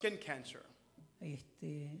skin cancer.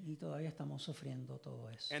 Y todavía estamos sufriendo todo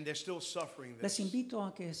eso. And they're still suffering Les this. invito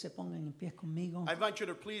a que se pongan en pie conmigo. I invite you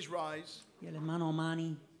to please rise. Y el hermano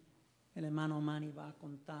Manny va a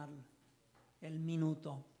contar el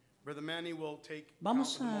minuto. Brother Manny will take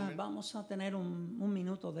Vamos count of the moment. vamos a tener un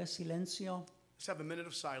minuto de silencio Let's have a minute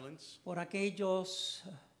of silence por aquellos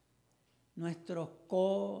nuestros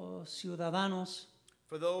co-ciudadanos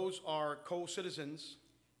for those our co-citizens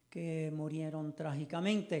que murieron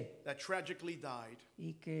trágicamente that tragically died,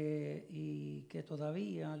 y que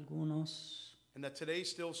todavía algunos and that today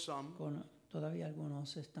still some, todavía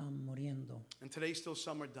algunos están muriendo. and today still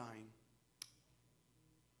some are dying.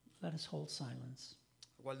 Let us hold silence.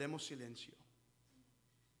 Guardemos silencio.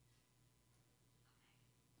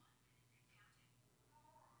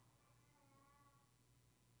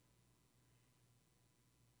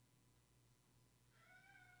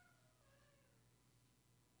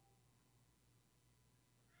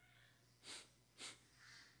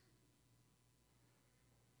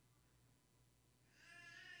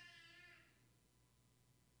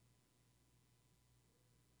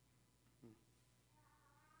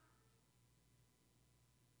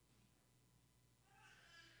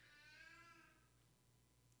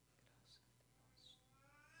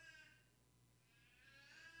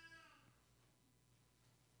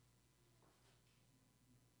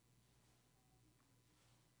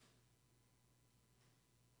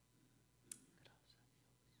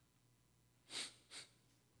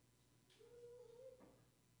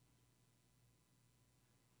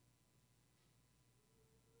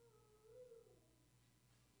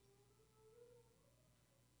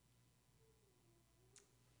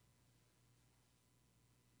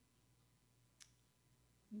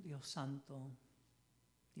 Dios Santo,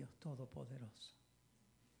 Dios Todopoderoso.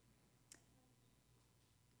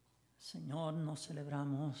 Señor, no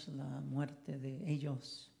celebramos la muerte de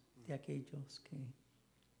ellos, de aquellos que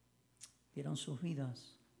dieron sus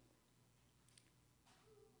vidas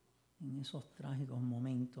en esos trágicos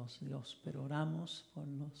momentos, Dios, pero oramos por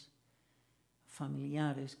los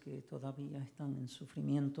familiares que todavía están en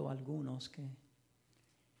sufrimiento, algunos que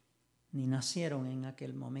ni nacieron en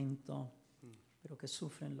aquel momento, pero que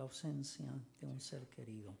sufren la ausencia de un ser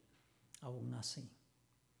querido, aún así.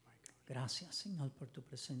 Gracias, Señor, por tu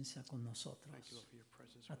presencia con nosotros.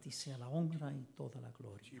 A ti sea la honra y toda la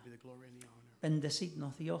gloria.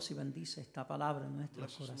 Bendecidnos, Dios, y bendice esta palabra en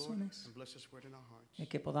nuestros corazones, y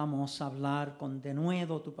que podamos hablar con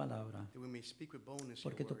denuedo tu palabra,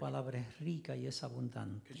 porque tu palabra es rica y es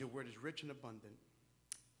abundante.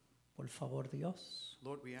 Por favor, Dios,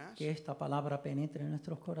 que esta palabra penetre en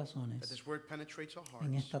nuestros corazones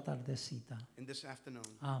en esta tardecita.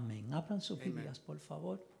 Amén. Abran sus Biblias, por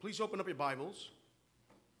favor. Please open up your Bibles.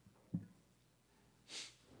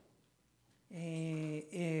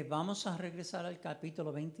 Vamos a regresar al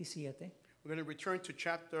capítulo 27 We're going to return to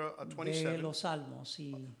chapter de 27. los Salmos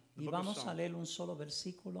y book of vamos a Psalms. leer un solo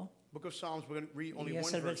versículo. Book of Psalms, we're going to read only Y es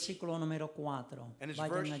one el verse. versículo número 4. And it's Vayan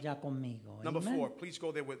verse allá conmigo. Number Amén. 4. Please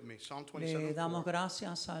go there with me. Psalm Le 27. damos 4.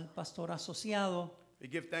 gracias al pastor asociado We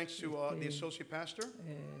give thanks to the associate pastor,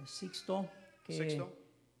 Sixto, Sixto,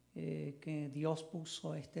 que Dios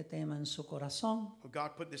puso este tema en su corazón who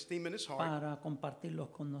God put this theme in his heart para compartirlos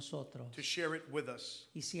con nosotros. to share it with us.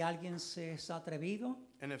 Y si alguien se es atrevido,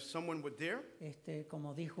 And if someone would dare,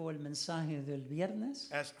 como dijo el mensaje del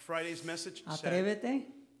viernes, as Friday's message said, atrévete,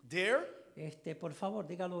 dare, por favor,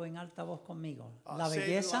 dígalo en alta voz conmigo. uh, La say it in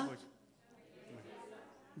belleza loud voice.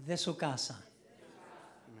 de su casa.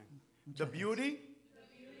 Amen. The beauty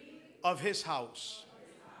of his house.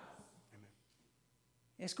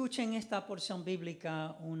 Escuchen esta porción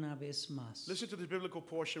bíblica una vez más. Listen to this biblical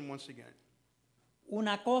portion once again.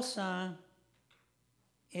 Una cosa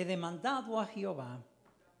he demandado a Jehová,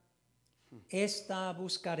 esta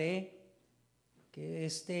buscaré, que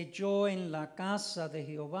esté yo en la casa de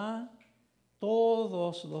Jehová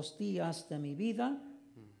todos los días de mi vida,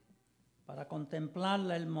 para contemplar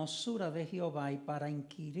la hermosura de Jehová y para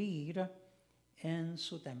inquirir en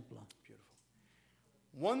su templo. Beautiful.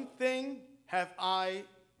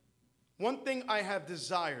 One thing I have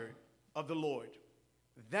desired of the Lord,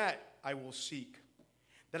 that I will seek,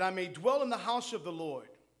 that I may dwell in the house of the Lord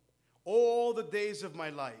all the days of my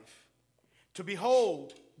life, to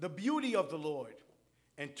behold the beauty of the Lord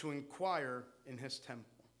and to inquire in his temple.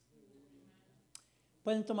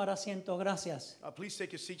 Pueden tomar asiento, gracias. Please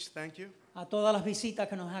take your seats, thank you. A todas las visitas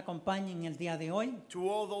que nos acompañan el día de hoy, To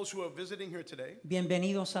all those who are visiting here today,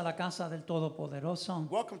 bienvenidos a la casa del Todopoderoso.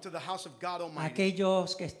 welcome to the house of God Almighty.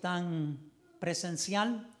 Aquellos que están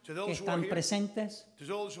presencial, To que those who are están here, presentes, to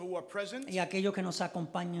those who are present, y a aquellos que nos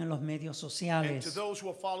acompañan en los medios and to sociales. those who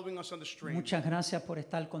are following us on the stream. Muchas gracias por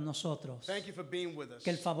estar con nosotros. Thank you for being with us.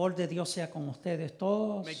 Que el favor de Dios sea con ustedes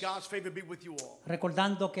todos. May God's favor be with you all.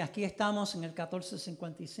 Recordando que aquí estamos en el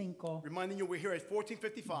 1455 Reminding you we're here at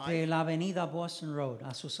 1455, de la avenida Boston Road,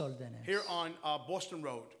 a sus órdenes. here on Boston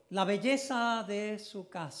Road. La belleza de su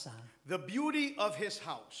casa. The beauty of his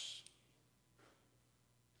house.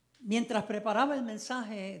 Mientras preparaba el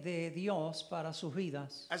mensaje de Dios para sus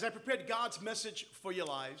vidas, As I prepared God's message for your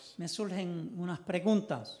lives, me surgen unas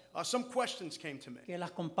preguntas some questions came to me, que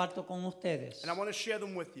las comparto con ustedes. and I want to share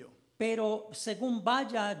them with you. Pero según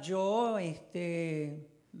vaya yo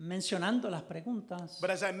mencionando las preguntas,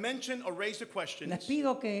 But as I mention or raise the les questions,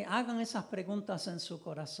 pido que hagan esas preguntas en su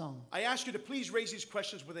corazón. I ask you to please raise these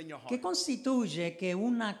questions within your ¿Qué heart. constituye que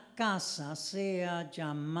una casa sea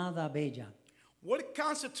llamada bella? What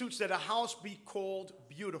constitutes that a house be called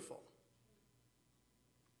beautiful?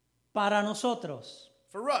 Para nosotros,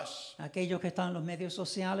 For us, aquellos que están en los medios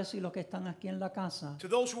sociales y los que están aquí en la casa, to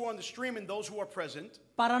those who are on the stream and those who are present,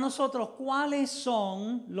 para nosotros, ¿cuáles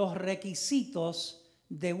son los requisitos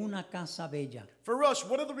de una casa bella? for us,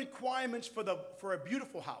 what are the requirements for a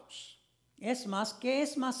beautiful house? Es más, ¿qué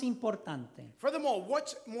es más importante? Furthermore,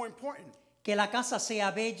 what's more important? ¿Que la casa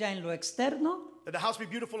sea bella en lo externo That the house be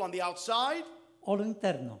beautiful on the outside o lo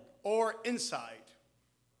interno? or inside?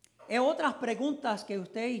 Otras preguntas que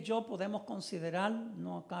usted y yo podemos considerar,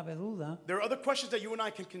 no cabe duda. There are other questions that you and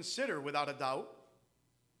I can consider without a doubt.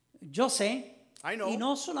 Yo sé, I know. y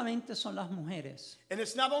no solamente son las mujeres. And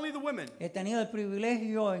it's not only the women. He tenido el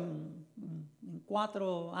privilegio en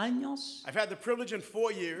 4 años I've had the privilege in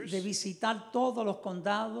 4 years de visitar todos los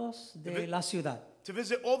condados de la ciudad. to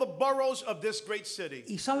visit all the boroughs of this great city.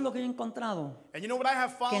 ¿Y sabe lo que yo he encontrado? And you know what I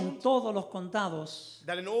have Que en found? todos los condados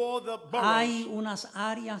That in all the hay boroughs, unas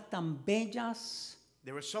áreas tan bellas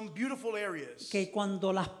there are some beautiful areas que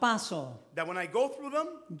cuando las paso, that when I go through them,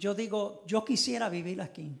 yo digo, yo quisiera vivir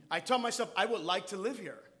aquí. I tell myself, I would like to live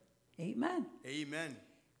here. Amen. Amen.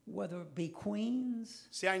 Whether it be Queens,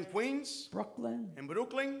 Sea in Queens, Brooklyn, in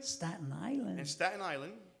Brooklyn, Staten in Island, Staten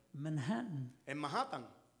Island, Manhattan, in Manhattan,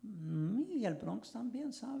 y el Bronx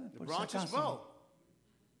también, ¿sabe? the Por si Bronx as acaso. well.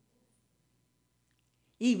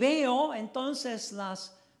 Y veo entonces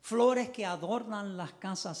las flores que adornan las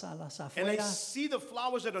casas a las And I afueras, see the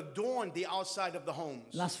flowers that adorn the outside of the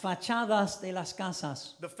homes, las fachadas de las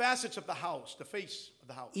casas, the facets of the house, the face of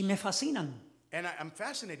the house. y me fascinan. And I'm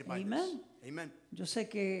fascinated by Amen. this. Amen. Yo sé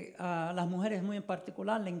que a las mujeres muy en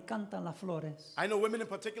particular le encantan las flores, I know women in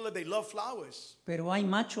particular, they love flowers. pero hay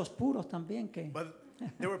machos puros también que But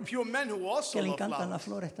there were pure men who also le love encantan las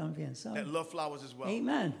flowers. flores también, That ¿sabes? love flowers as well.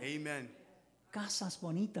 Amen. Amen. Casas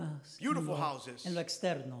bonitas Beautiful houses. en lo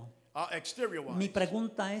externo. Exterior Mi wise.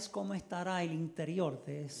 pregunta es cómo estará el interior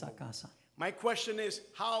de esa casa. My question is,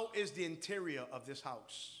 how is the interior of this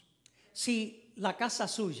house? Si la casa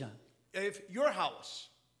suya If your house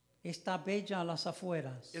está bella a las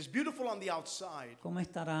afueras, is beautiful on the outside, ¿cómo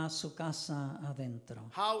estará su casa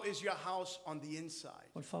adentro? how is your house on the inside?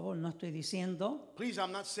 Por favor, no estoy diciendo, Please,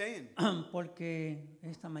 I'm not saying, porque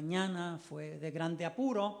esta mañana fue de grande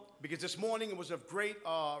apuro because this morning it was a great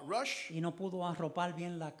rush y no pudo arropar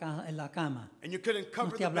bien en la cama. and you couldn't No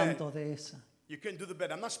cover estoy the bed. hablando de esa. You couldn't do the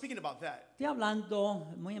bed. I'm not speaking about that. Estoy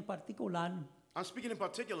hablando muy en particular, I'm speaking in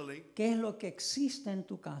particularly ¿qué es lo que existe en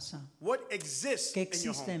tu casa? what exists ¿Qué in your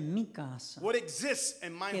existe home. en mi casa? What exists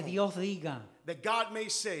in my Que home. Dios diga, That God may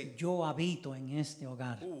say, yo habito en este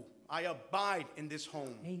hogar. ooh, I abide in this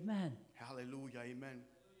home. Amen. Hallelujah, amen.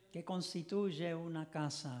 Que constituye una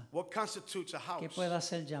casa What constitutes a que house pueda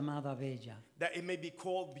ser llamada bella. that it may be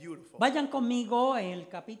called beautiful? Vayan conmigo en el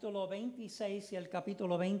capítulo 26 y el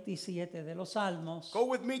capítulo 27 de los Salmos. Go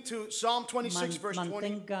with me to Psalm 26, verse 20.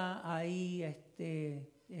 Mantenga ahí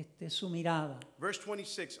su mirada. Verse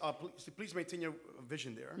 26. Please maintain your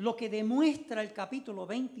vision there. Lo que demuestra el capítulo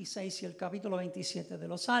 26 y el capítulo 27 de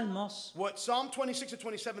los Salmos What Psalm 26 and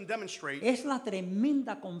 27 demonstrate es la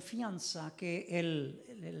tremenda confianza que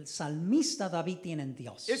el salmista David tiene en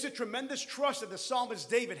Dios. is a tremendous trust that the psalmist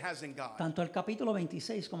David has in God. Tanto el capítulo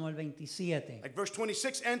 26 como el 27. Like verse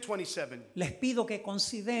 26 and 27. Les pido que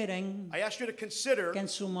consideren I ask you to consider que en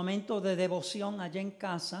su momento de devoción allá en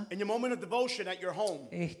casa, in your moment of devotion at your home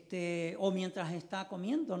o mientras está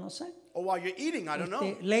comiendo, no sé, or while you're eating, I don't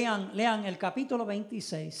know. lean el capítulo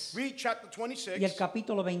 26 Read chapter y el 26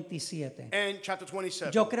 capítulo 27. and chapter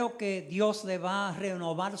 27. Yo creo que Dios le va a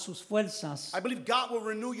renovar sus fuerzas I believe God will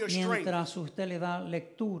renew your strength mientras usted le da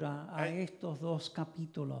lectura a estos dos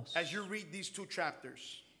capítulos. as you read these two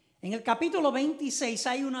chapters. En el capítulo 26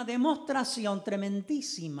 hay una demostración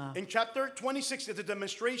tremendísima In chapter 26, there's a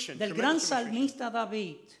demonstration, del gran tremendous demonstration salmista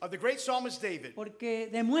David, of the great psalmist David. porque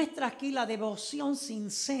demuestra aquí la devoción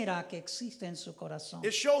sincera que existe en su corazón.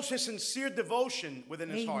 It shows his sincere devotion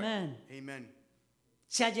within his heart. Amen. Amen.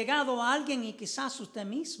 Se ha llegado a alguien y quizás usted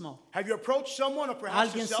mismo. Have you approached someone or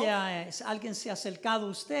perhaps yourself? Alguien se ha acercado a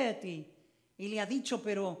usted y le ha dicho,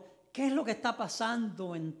 pero ¿qué es lo que está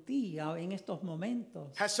pasando en ti en estos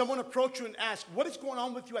momentos? Has someone approached you and asked, what is going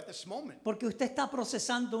on with you at this moment? Porque usted está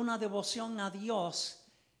procesando una devoción a Dios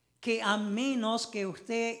que a menos que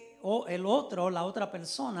usted o el otro, la otra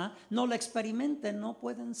persona, no la experimenten, no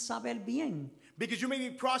pueden saber bien. Because you may be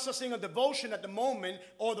processing a devotion at the moment,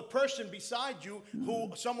 or the person beside you who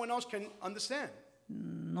someone else can understand.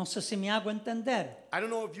 No sé si me hago entender, I don't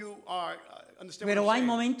know if you are understand pero what hay I'm saying.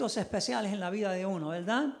 momentos especiales en la vida de uno,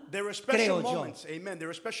 ¿verdad? There are special Creo yo. moments. Amen. There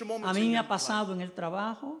are special moments. A mí in me your ha pasado en el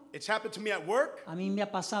trabajo, life. It's happened to me at work. a mí me ha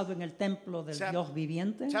pasado en el templo del It's hap- Dios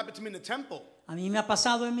viviente, It's happened to me in the temple. a mí me ha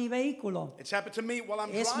pasado en mi vehículo. It's happened to me while I'm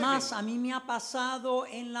Es driving. más, a mí me ha pasado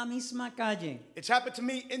en la misma calle, It's happened to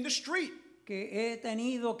me in the street que he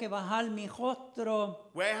tenido que bajar mi rostro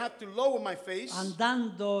where I had to lower my face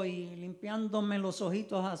andando y limpiándome los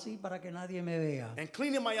ojitos así para que nadie me vea. and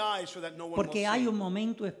cleaning my eyes so that no one Porque will hay see. un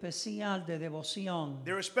momento especial de devoción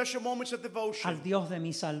There are special moments of devotion al Dios de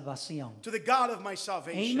mi salvación. to the God of my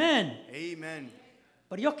salvation. Amen. Amen.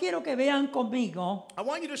 Pero yo quiero que vean conmigo, I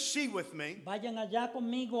want you to see with me. vayan allá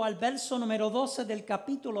conmigo al verso número 12 del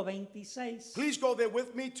capítulo 26, Please go there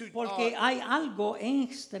with me to porque hay algo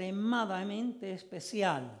extremadamente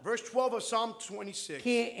especial verse 12 of Psalm 26.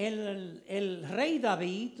 que el rey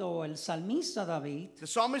David o el salmista David The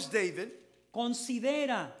psalmist David,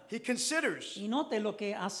 considera, he considers, y note lo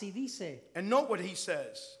que así dice, and note what he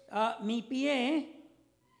says. mi pie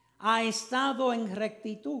ha estado en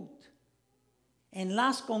rectitud, en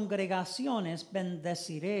las congregaciones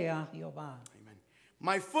bendeciré a Jehová. Amen.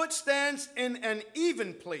 My foot stands in an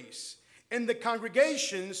even place. In the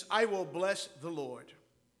congregations I will bless the Lord.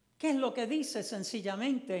 ¿Qué es lo que dice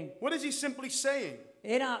sencillamente? What is he simply saying?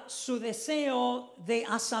 Era su deseo de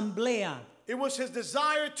asamblea, It was his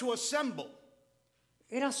desire to assemble,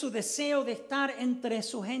 era su deseo de estar entre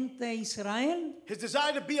su gente Israel, his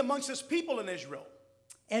desire to be amongst his people in Israel,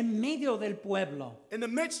 en medio del pueblo. in the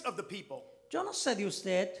midst of the people. Yo no sé de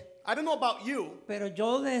usted, I don't know about you, pero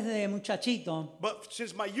yo desde muchachito, but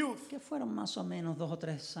since my youth, que fueron más o menos 2 o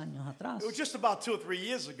 3 años atrás, it was just about 2 or 3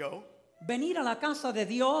 years ago, venir a la casa de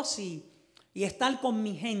Dios y estar con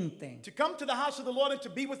mi gente, to come to the house of the Lord and to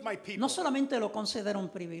be with my people. no solamente lo considero un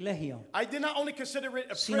privilegio, I did not only consider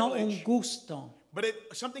it a sino un privilege, gusto. but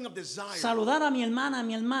something of desire. Saludar a mi hermana, a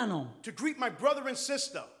mi hermano, To greet my brother and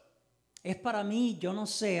sister es para mí, yo no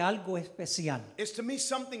sé, algo especial. is to me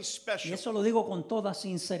something Y special. eso lo digo con toda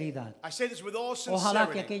sinceridad. I say this with all Ojalá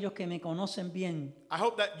que sincerity. aquellos que me conocen bien I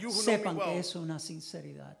hope that you who know sepan me que well, es una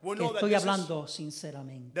sinceridad, will que know that estoy this is- hablando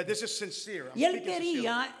sinceramente. that this is sincere. I'm Y él speaking sincerely.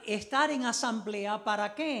 quería estar en asamblea,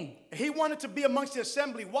 ¿para qué? He wanted to be amongst the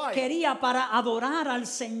assembly. Why? Quería para adorar al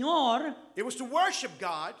Señor It was to worship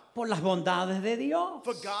God por las bondades de Dios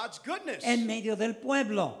for God's goodness en medio del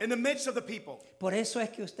pueblo. in the midst of the people. Por eso es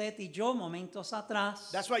que usted y yo, momentos atrás,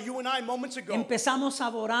 That's why you and I, moments ago, empezamos a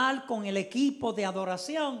adorar con el equipo de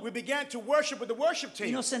adoración we began to worship with the worship y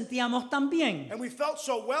team. nos sentíamos tan bien. And we felt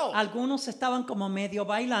so well. Algunos estaban como medio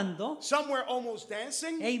bailando, Some were almost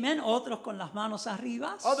dancing, amen, otros con las manos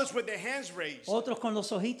arriba, others with their hands raised, otros con los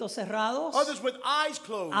ojitos cerrados, others with eyes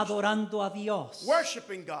closed, adorando a Dios.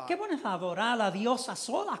 worshiping God. Qué bueno es adorar a Dios a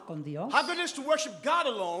solas con Dios, How good it is to worship God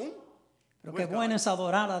alone. pero qué bueno es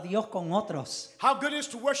adorar a Dios con otros, How good it is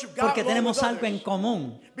to worship God porque alone tenemos with algo en others.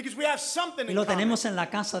 común Because we have something y in lo common. tenemos en la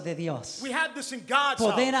casa de Dios. We have this in God's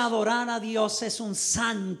Poder house. adorar a Dios es un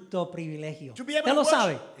santo privilegio. To be able Usted to lo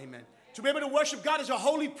worship, sabe. Amen. To be able to worship God is a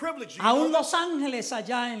holy privilege. You Aún know los ángeles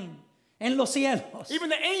allá en los cielos that? Even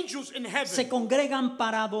the angels in heaven, se congregan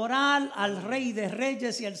para adorar al Rey de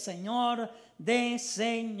Reyes y al Señor de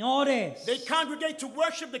Señores. they congregate to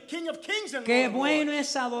worship the King of Kings and Qué Lord of bueno Lords.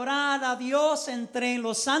 es adorar a Dios entre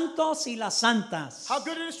los santos y las santas. How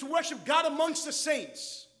good it is to worship God amongst the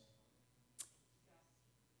saints.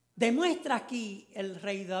 Demuestra aquí el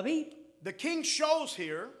rey David The king shows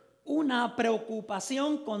here una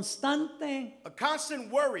preocupación constante. a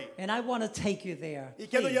constant worry. And I want to take you there. Y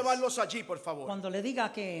quiero Please. llevarlos allí, por favor. Cuando le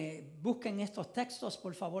diga que busquen estos textos,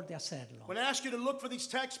 por favor de hacerlo. When I ask you to look for these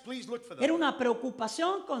texts, please look for Era them. una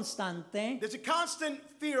preocupación constante There's a constant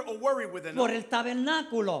fear or worry within por us el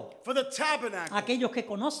tabernáculo. for the tabernacle. Aquellos que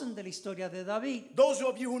conocen de la historia de David Those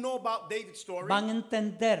of you who know about David's story van a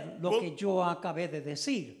entender lo Well- que yo acabé de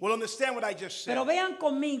decir. will understand what I just said. Pero vean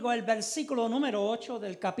conmigo el versículo número 8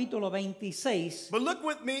 del capítulo 26 But look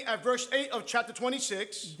with me at verse 8 of chapter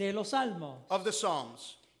 26 de los Salmos. of the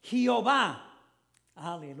Psalms. Jehová,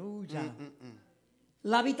 aleluya,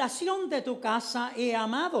 la habitación de tu casa he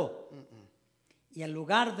amado y el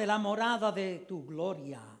lugar de la morada de tu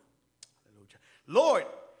gloria. Lord,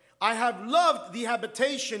 I have loved the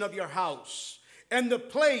habitation of your house and the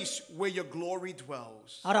place where your glory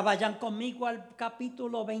dwells. Ahora vayan conmigo al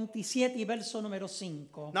capítulo 27 y verso número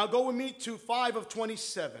 5. Now go with me to 5 of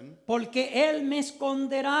 27. Porque Él me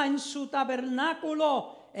esconderá en su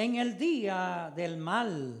tabernáculo en el día del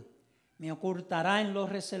mal. Me ocultará en lo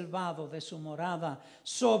reservado de su morada.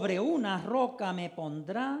 Sobre una roca me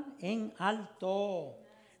pondrá en alto.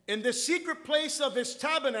 In the secret place of his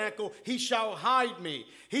tabernacle he shall hide me.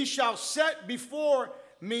 He shall set before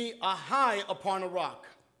me a high upon a rock.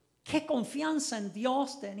 ¿Qué confianza en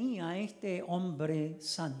Dios tenía este hombre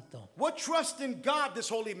santo? What trust in God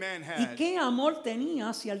this holy man ¿Y had. qué amor tenía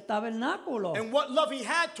hacia el tabernáculo? And what love he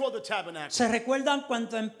had toward the tabernacle. ¿Se recuerdan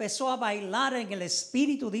cuando empezó a bailar en el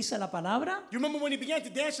espíritu, dice la palabra? You remember when he began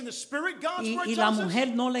to dance in the spirit, God's word Y la tells us?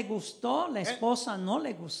 mujer no le gustó, la esposa no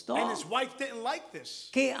le gustó. And his wife didn't like this.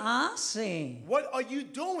 ¿Qué hace? What are you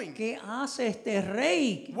doing? ¿Qué hace este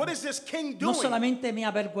rey? What is this king No doing? solamente me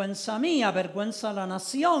avergüenza a mí, avergüenza a la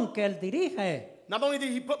nación que él dirige. Not only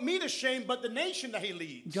did he put me to shame, but the nation that he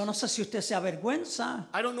leads. Yo no sé si usted se avergüenza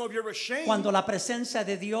I don't know if you're ashamed cuando la presencia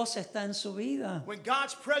de Dios está en su vida when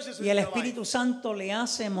God's presence is y el in your life. Espíritu Santo le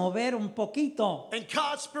hace mover un poquito. And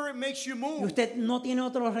God's spirit makes you Y move. usted no tiene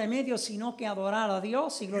otro remedio sino que adorar a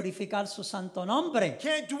Dios y glorificar su santo nombre.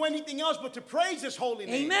 Can't do anything else but to praise his holy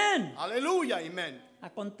name. Amen. Hallelujah, amen. Ha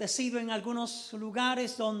acontecido en algunos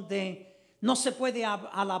lugares donde no se puede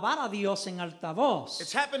alabar a Dios en altavoz.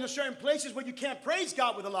 It's happened in certain places where you can't praise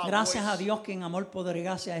God with a loud Gracias a voice. Dios que en amor, poder y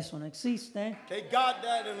gracia eso no existe. Thank God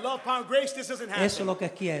that in love, power, and grace, this doesn't happen. Eso es lo que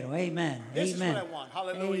quiero. Amen. This is Amen. what I want.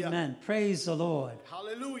 Hallelujah. Amen. Praise the Lord.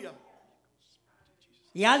 Hallelujah.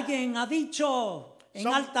 Y alguien ha dicho en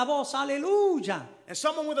Some- alta voz, aleluya. And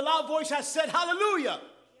someone with a loud voice has said, hallelujah.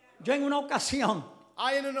 Yo en una ocasión,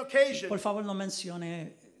 I, in an occasion, por favor no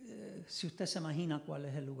mencione si usted se imagina cuál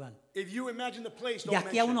es el lugar. if you imagine the place, De don't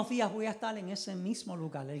aquí a mention. unos días voy a estar en ese mismo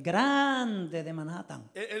lugar, el grande de Manhattan.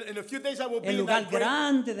 In a few days I will be El in lugar that great,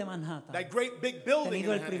 grande de Manhattan. that great big He building.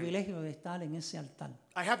 tenido in el Manhattan. privilegio de estar en ese altar.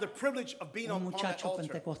 I have the privilege of being Un on that muchacho altar.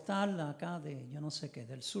 pentecostal acá de yo no sé qué,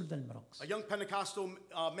 del sur del Bronx. A young Pentecostal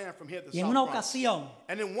man from here, the Y en South una Bronx. ocasión,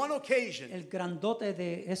 And in one occasion, el grandote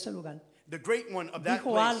de ese lugar the great one of that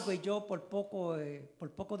dijo place, algo y yo por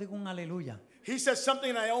poco digo un aleluya. he said something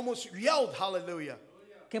and I almost yelled, hallelujah.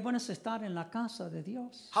 Qué bueno es estar en la casa de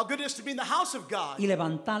Dios How good it is to be in the house of God y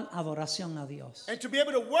levantar adoración a Dios. and to be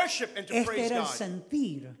able to worship and to Este praise era el God.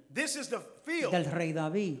 sentir This is the feel del rey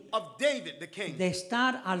David, of David, the king. de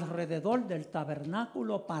estar alrededor del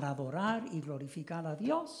tabernáculo para adorar y glorificar a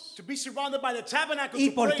Dios. To be surrounded by the tabernacle Y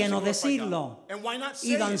to por praise qué and no glorify decirlo God. And why not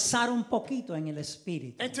say y it? danzar un poquito en el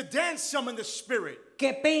espíritu. And to dance some in the spirit.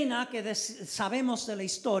 Qué pena que sabemos de la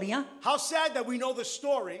historia How sad that we know the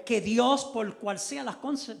story. que Dios, por cual sea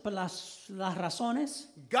las razones,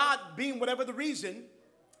 God, being whatever the reason,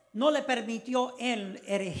 no le permitió él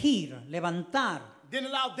erigir, levantar, didn't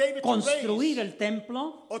allow David to construir raise el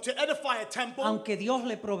templo, or to edify a temple, aunque Dios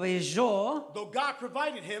le proveyó though God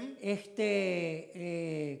provided him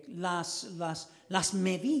las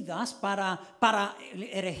medidas para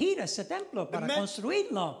erigir ese templo, para me-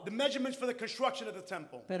 construirlo. the measurements for the construction of the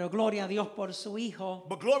temple. Pero gloria a Dios por su hijo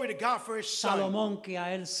But glory to God for his son, Salomón, que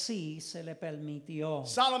a él sí se le permitió.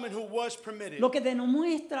 Solomon, who was permitted. Lo que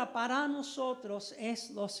demuestra para nosotros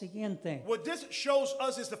es lo siguiente: What this shows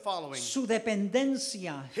us is the following. su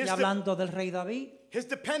dependencia, y His de- hablando del rey David, His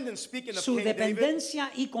dependence, speaking of su King David,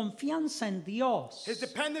 dependencia y confianza en Dios. his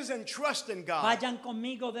dependence and trust in God. Vayan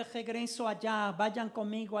conmigo de regreso allá, vayan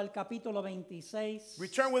conmigo al capítulo 26.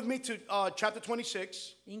 Return with me to chapter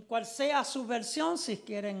 26. En cual sea su versión, si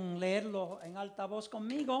quieren leerlo en alta voz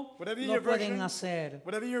conmigo, Whatever lo your pueden version, hacer.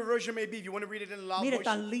 whatever your version may be, if you want to read it in a loud Mire voice,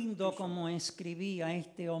 tan lindo como escribía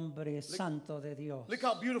este hombre santo de Dios. look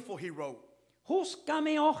how beautiful he wrote.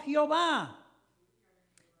 Júzgame, oh Jehová,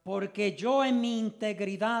 porque yo en mi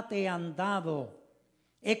integridad he andado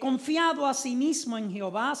He confiado asimismo en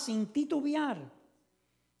Jehová sin titubear.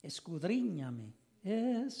 Escudriñame,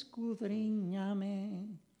 escudriñame,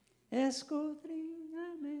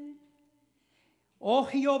 escudriñame. Oh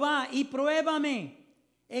Jehová, y pruébame.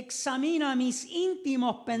 Examina mis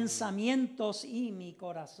íntimos pensamientos y mi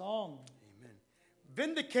corazón. Amen.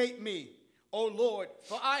 Vindicate me, O Lord,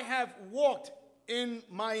 for I have walked in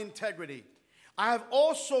my integrity. I have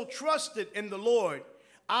also trusted in the Lord.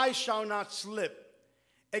 I shall not slip.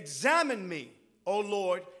 Examine me, O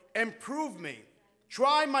Lord, and prove me.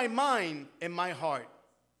 Try my mind and my heart.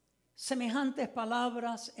 Semejantes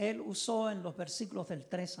palabras él usó en los versículos del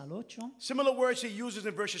 3 al 8 Similar words he uses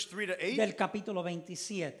in verses 3 to 8 del capítulo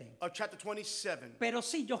 27. of chapter 27. Pero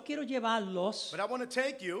sí, yo quiero llevarlos, But I want to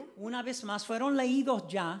take you, una vez más, fueron leídos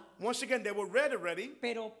ya, once again, they were read already,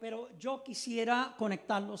 pero yo quisiera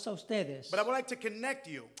conectarlos a ustedes, but I would like to connect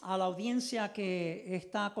you a la audiencia que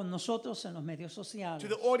está con nosotros en los medios to sociales.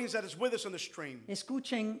 the audience that is with us on the stream.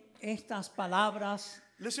 Escuchen estas palabras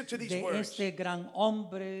Listen to these de words este gran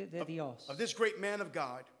hombre de Dios. of this great man of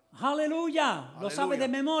God. Aleluya, lo sabe de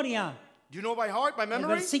memoria. Do you know by heart, by El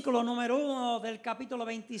memory? versículo número 1 del capítulo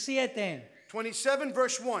 27. 27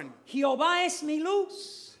 verse 1. Jehová es mi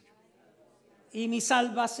luz y mi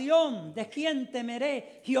salvación. ¿De quién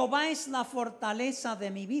temeré? Jehová es la fortaleza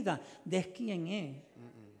de mi vida. ¿De quién he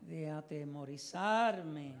de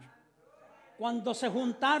atemorizarme? Cuando se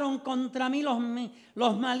juntaron contra mí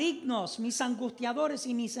los malignos, mis angustiadores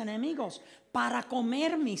y mis enemigos, para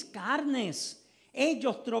comer mis carnes,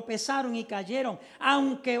 ellos tropezaron y cayeron.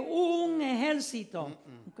 Aunque un ejército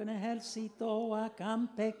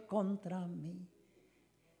acampe contra mí,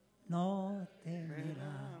 no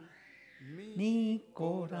temerá mi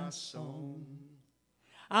corazón.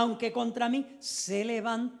 Aunque contra mí se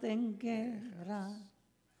levante en guerra,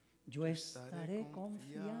 yo estaré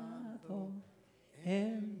confiado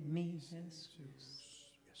en mi Jesús.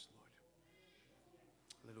 Yes, Lord.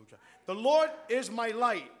 Hallelujah. The Lord is my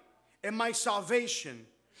light and my salvation.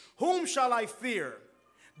 Whom shall I fear?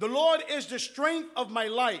 The Lord is the strength of my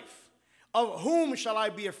life. Of whom shall I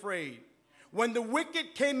be afraid? When the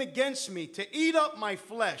wicked came against me to eat up my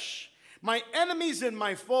flesh, my enemies and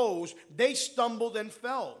my foes, they stumbled and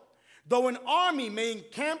fell. Though an army may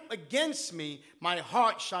encamp against me, my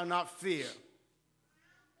heart shall not fear.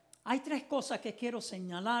 Hay tres cosas que quiero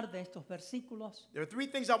señalar de estos versículos There are three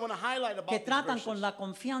things I want to highlight about que these tratan verses con la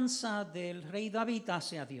confianza del rey David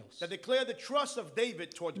hacia Dios. that declare the trust of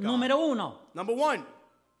David toward God. Número 1, Number one,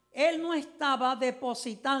 él no estaba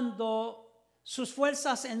depositando sus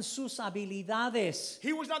fuerzas en sus habilidades.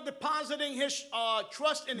 he was not depositing his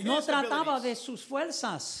trust in No his trataba de abilities. sus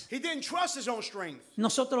fuerzas. He didn't trust his own strength.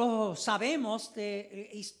 Nosotros sabemos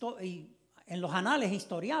en los anales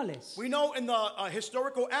historiales We know in the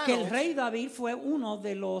historical que el annals, rey David fue uno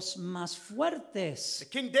de los más fuertes,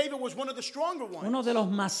 King David was one of the stronger ones, uno de los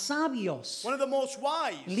más sabios, one of the most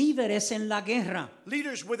wise líderes en la guerra.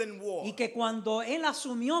 leaders within war. Y que cuando él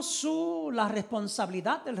asumió la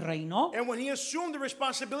responsabilidad del reino, And when he assumed the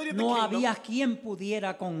responsibility of the no kingdom, había quien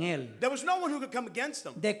pudiera con él. there was no one who could come against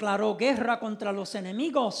him. Declaró guerra contra los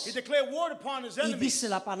enemigos He declared war upon his y enemies. dice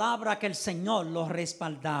la palabra que el Señor los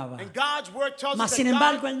respaldaba. And God's word tells Mas us sin that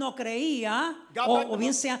embargo God, él no creía God o backed him bien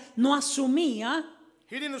up. sea no asumía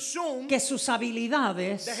he didn't assume que sus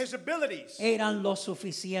habilidades that his abilities eran lo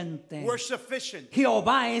suficiente. were sufficient.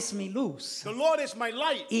 Jehová es mi luz The Lord is my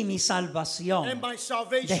light y mi salvación. and my ¿De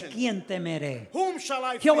salvation. quién temeré? Whom shall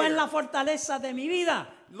I Jehová es la fear? fortaleza de mi vida.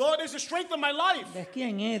 Lord is the strength of my life. ¿De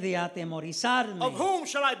quién he de atemorizarme? Of whom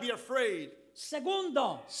shall I be afraid?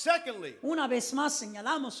 Segundo, Secondly, una vez más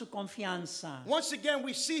señalamos su confianza. once again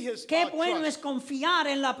we see his Qué bueno es trust. confiar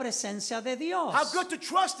en la presencia de Dios. How good to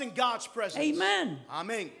trust in God's presence. Amen.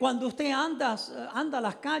 Amen. Cuando usted anda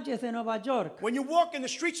las calles de Nueva York, When you walk in the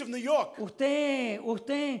streets of New York, usted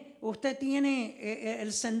tiene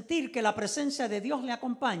el sentir que la presencia de Dios le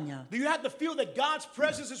acompaña. do you have to feel that God's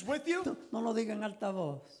presence is with you? No lo diga en alta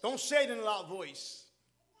voz. Don't say it in a loud voice.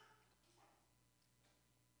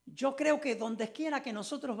 Yo creo que donde quiera que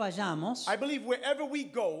nosotros vayamos, I believe wherever we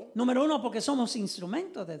go, número uno, porque somos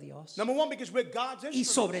instrumentos de Dios. number one, because we're God's Y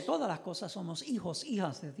sobre instruments. todas las cosas somos hijos,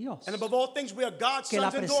 hijas de Dios. And above all things, we are God's Que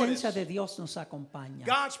la sons and presencia daughters. de Dios nos acompaña.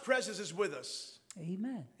 God's presence is with us.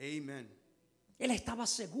 Amen. Amen. Él estaba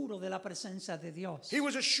seguro de la presencia de Dios. He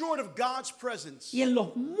was assured of God's presence. Y en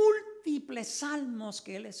los múltiples salmos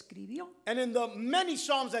que él escribió, And in the many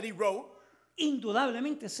Psalms that he wrote,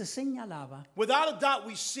 indudablemente se señalaba without a doubt,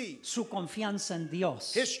 we see su confianza en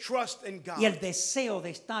Dios his trust in God y el deseo de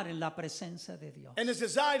estar en la presencia de Dios. and his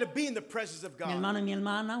desire to be in the presence of Mi God. hermano y mi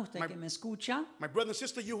hermana, usted My- que me escucha, My brother and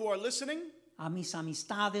sister, you who are listening, a mis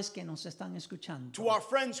amistades que nos están escuchando. to our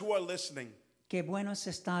friends who are listening, Qué bueno es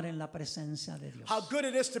estar en la presencia de Dios. how good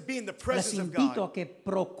it is to be in the Les presence of invito a God. que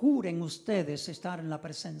procuren ustedes estar en la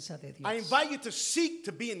presencia de Dios. I invite you to seek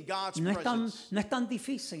to be in God's No es presence. no es tan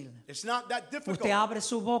difícil. It's not that difficult. Usted abre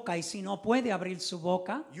su boca y si no puede abrir su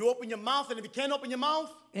boca, You open your mouth, and if you can't open your mouth,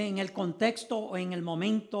 en el contexto o en el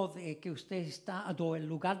momento de que usted está o el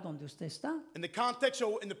lugar donde usted está, in the context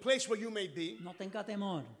or in the place where you may be, no tenga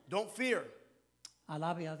temor. don't fear.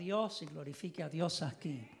 Alabe a Dios y glorifique a Dios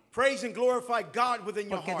aquí. Praise and glorify God within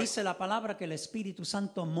your Porque heart. dice la palabra que el Espíritu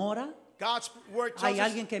Santo mora. God's word Hay tells us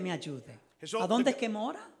alguien que me ayude. His ¿A own- dónde es que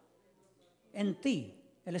mora? En ti.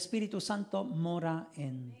 El Espíritu Santo mora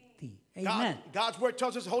en ti. Amén. God's word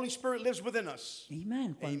tells us the Holy Spirit lives within us.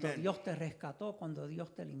 Amén. Cuando Amen. Dios te rescató, cuando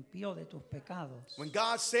Dios te limpió de tus pecados. When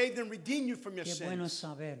God saved and redeemed you from your Qué bueno es sins,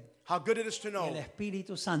 saber how good it is to que know el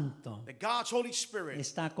Espíritu Santo that God's Holy Spirit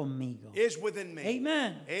está conmigo. is within me.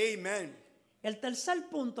 Amén. Amen. El tercer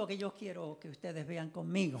punto que yo quiero que ustedes vean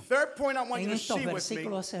conmigo Third point I want you en to estos see with me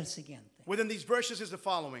versículos es el siguiente. within these verses is the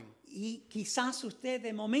following. Y quizás usted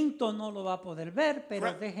de momento no lo va a poder ver, pero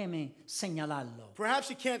Perhaps- déjeme señalarlo. Perhaps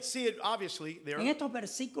you can't see it obviously En there. estos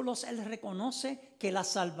versículos él reconoce que la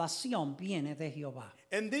salvación viene de Jehová.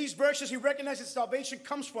 In these verses, he recognizes salvation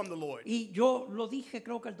comes from the Lord. Y yo lo dije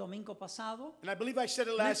creo que el domingo pasado, And I believe I said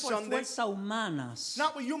it no es last por Sunday. fuerza humanas. It's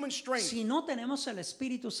not with human strength, Si no tenemos el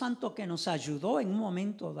Espíritu Santo que nos ayudó en un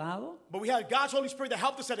momento dado, but we had God's Holy Spirit that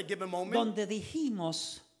helped us at a given moment. donde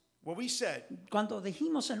dijimos, Where we said, cuando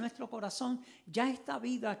dijimos en nuestro corazón, ya esta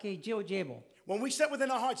vida que yo llevo, when we said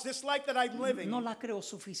within our hearts, this life that I'm living, no la creo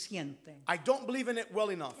suficiente. I don't believe in it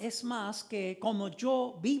well enough. Es más que como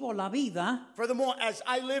yo vivo la vida, Furthermore, as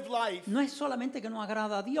I live life, no es solamente que no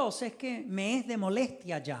agrada a Dios, es que me es de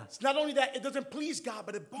molestia ya. it's not only that it doesn't please God,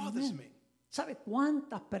 but it bothers me. ¿Sabe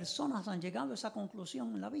cuántas personas han llegado a esa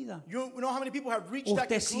conclusión en la vida? You know how many people have reached that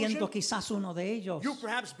Usted siendo conclusion? quizás uno de ellos. You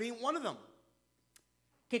perhaps being one of them.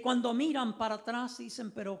 Que cuando miran para atrás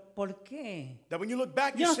dicen, pero ¿por qué? That when you look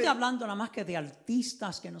back, Yo you no say, estoy hablando nada más que de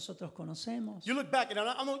artistas que nosotros conocemos. you look back, and I'm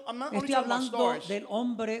not only Estoy talking about hablando stars. del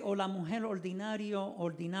hombre o la mujer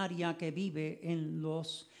ordinaria que vive en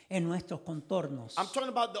nuestros contornos. I'm talking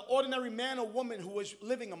about the ordinary man or woman who is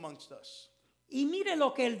living amongst us. Y mire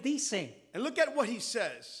lo que él dice, And look at what he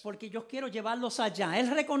says. porque yo quiero llevarlos allá. Él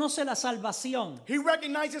reconoce la salvación, He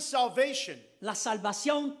recognizes salvation, la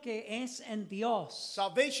salvación que es en Dios.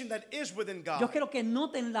 salvation that is within Yo God. quiero que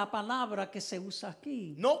noten la palabra que se usa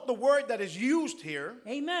aquí. Note the word that is used here.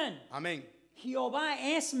 Amén. Amen. Jehová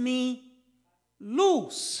es mi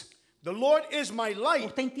luz. The Lord is my light.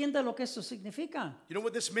 ¿Usted entiende lo que eso significa? You know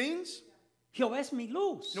what this means? Jehová es mi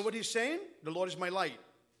luz. You know what he's saying? The Lord is my light.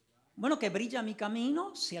 Bueno, que brilla mi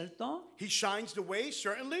camino, ¿cierto? He shines the way,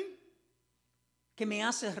 certainly. Que me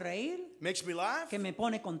hace reír, Makes me laugh. que me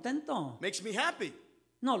pone contento. Makes me happy.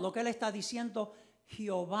 No, lo que él está diciendo,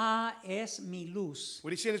 Jehová es mi luz.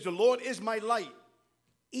 What he's saying is the Lord is my light.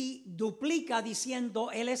 Y duplica diciendo,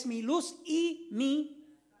 Él es mi luz y mi...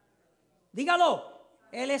 Dígalo,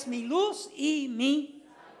 Él es mi luz y mi...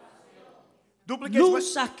 Duplicates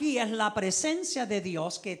Luz aquí es la presencia de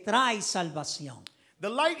Dios que trae salvación. the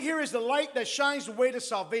light here is the light that shines the way to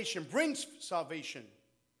salvation, brings salvation.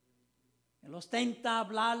 Él ostenta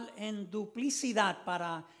hablar en duplicidad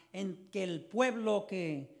para en que el pueblo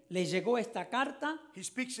que le llegó esta carta He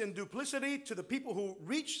speaks in duplicity to the people who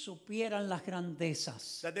reach, supieran las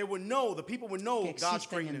grandezas that they would know, the people would know que God's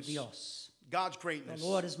existen en greatness. Dios. God's The greatness.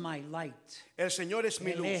 Lord is my light. El Señor es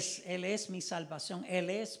mi luz. Él es mi salvación. Él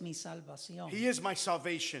es mi salvación. He is my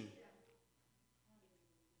salvation.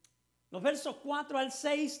 Los versos 4 al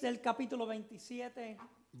 6 del capítulo 27,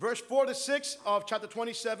 Verse 4 to 6 of chapter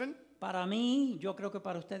 27, para mí, yo creo que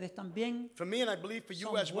para ustedes también, for me and I believe for you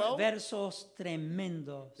son as well, versos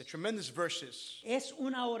tremendos. the tremendous verses. Es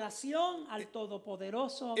una oración al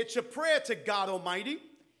Todopoderoso It's a prayer to God Almighty,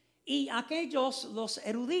 y aquellos, los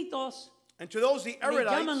eruditos, and to those, the le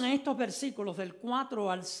llaman erudites, a estos versículos del 4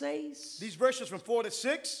 al 6 these verses from 4 to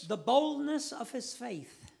 6, the boldness of his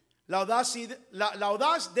faith. la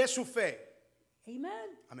audaz de su fe.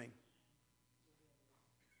 Amen. Amén.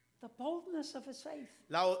 The boldness of his faith.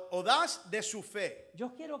 La audaz de su fe.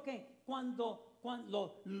 Yo quiero que cuando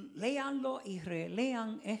leanlo y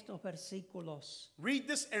relean estos versículos, Read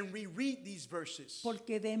this and reread these verses,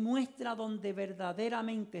 porque demuestra donde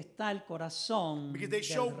verdaderamente está el corazón because they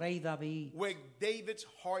show del rey David. where David's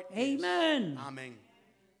heart is. Amen. Amen.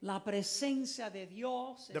 La presencia de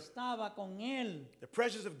Dios estaba con él. The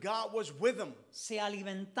presence of God was with him. Se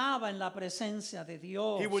alimentaba en la presencia de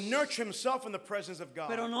Dios. He would nurture himself in the presence of God.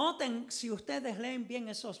 Pero noten, si ustedes leen bien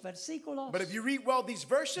esos versículos, But if you read well these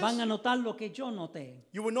verses, van a notar lo que yo noté.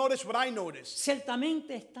 you will notice what I noticed.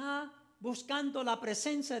 Ciertamente está buscando la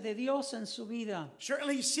presencia de Dios en su vida.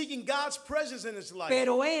 Certainly he's seeking God's presence in his life.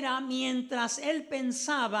 Pero era mientras él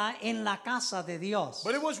pensaba en la casa de Dios.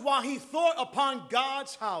 But it was while he thought upon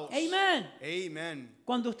God's house. Amen. Amen.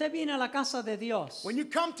 Cuando usted viene a la casa de Dios, When you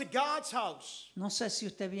come to God's house, no sé si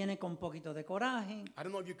usted viene con un poquito de coraje I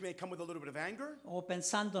don't know if you may come with a little bit of anger o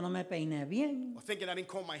pensando no me peiné bien, or thinking I didn't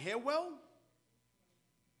comb my hair well,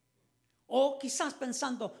 o quizás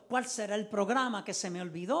pensando cuál será el programa que se me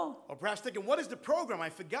olvidó, or perhaps thinking, what is the program I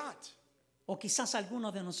forgot? o quizás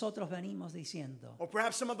algunos de nosotros venimos diciendo, Or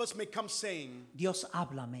perhaps some of us may come saying, Dios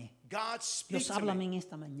háblame, God, speak Dios to háblame me. en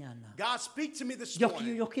esta mañana. God, speak to me this Yo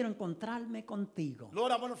morning. quiero encontrarme contigo.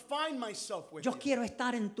 Lord, I want to find myself with Yo you. quiero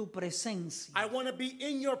estar en tu presencia. I want to be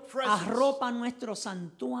in your presence. Arropa nuestro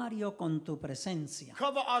santuario con tu presencia.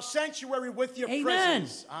 Cover our sanctuary with your Amen.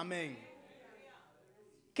 presence. Amen.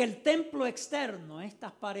 Que el templo externo,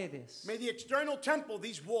 estas paredes, May the external temple,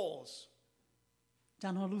 these walls,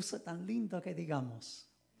 ya no luce tan lindo que digamos.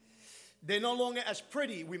 they're no longer as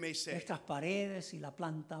pretty, we may say. Estas paredes y la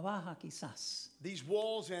planta baja quizás. These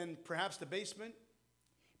walls and perhaps the basement.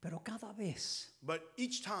 Pero cada vez, But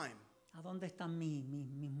each time, ¿a dónde están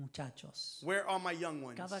mis muchachos? where are my young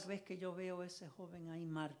ones? Cada vez que yo veo ese joven ahí,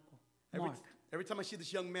 Mark, Every time I see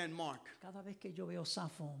this young man, Mark, cada vez que yo veo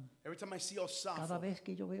Safon, every time I see cada Osafo, vez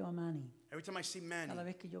que yo veo a Manny, every time I see Manny, cada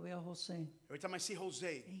vez que yo veo a José, every time I see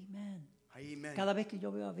Jose, amen. amen. Cada vez que yo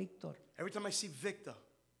veo a Víctor Every time I see Victor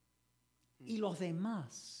y los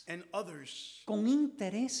demás and others con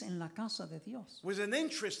interés en la casa de Dios, with an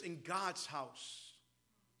interest in God's house,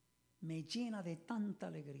 me llena de tanta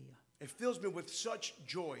alegría. it fills me with such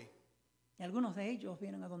joy. Y algunos de ellos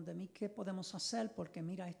vienen a donde mí, ¿qué podemos hacer? Porque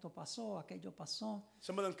mira, esto pasó, aquello pasó.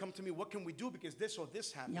 Some of them come to me, what can we do because this or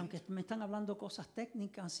this Y happened? aunque me están hablando cosas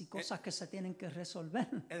técnicas y cosas que se tienen que resolver,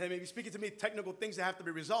 And they may be speaking to me technical things that have to be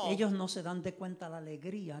resolved. ellos no se dan de cuenta la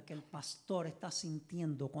alegría que el pastor está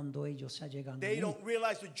sintiendo cuando ellos se llegan a They mí. don't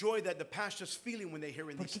realize the joy that the pastor's feeling when they're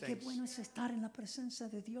hearing these Porque qué things. bueno es estar en la presencia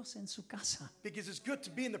de Dios en su casa. Because it's good to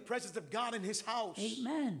be in the presence of God in his house.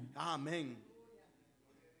 Amén. Amen.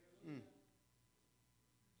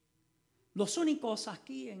 Los únicos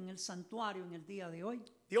aquí en el santuario en el día de hoy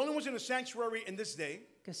The only ones in the sanctuary in this day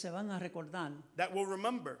que se van a recordar that will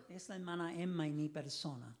remember es la hermana Emma y mi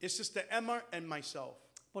persona. is Sister Emma and myself.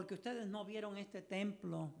 Porque ustedes no vieron este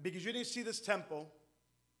templo Because you didn't see this temple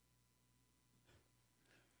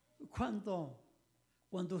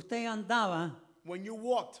cuando usted andaba when you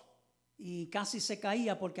walked, y casi se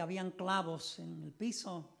caía porque habían clavos en el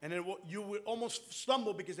piso, and you would almost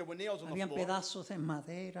stumble because there were nails on the habían floor. pedazos de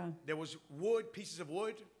madera. There was wood, pieces of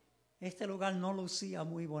wood. Este lugar no lucía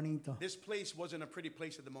muy bonito. This place wasn't a pretty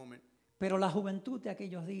place at the moment. Pero la juventud de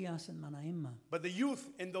aquellos días, hermana Emma, But the youth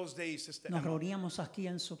in those days, Sister nos Emma, reuníamos aquí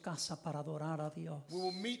en su casa para adorar a Dios. we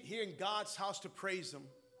will meet here in God's house to praise him.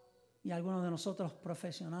 Y algunos de nosotros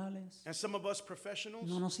profesionales, And some of us professionals,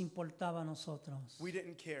 no nos importaba a nosotros. we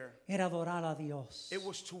didn't care. Era adorar a Dios. It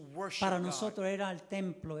was to worship Para God. nosotros era el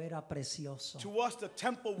templo, era precioso. To us, the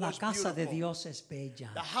temple La was casa de beautiful. Dios es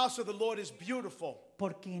bella. The house of the Lord is beautiful.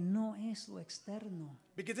 Porque no es lo externo.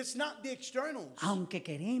 Because it's not the externals. Aunque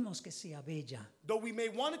queremos que sea bella. Though we may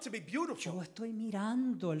want it to be Yo beautiful, estoy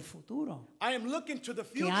mirando el futuro. I am looking to the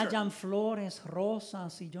Que future. hayan flores,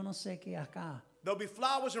 rosas y yo no sé qué acá. There'll be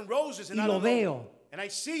flowers and roses, and Y I lo don't know. veo. And I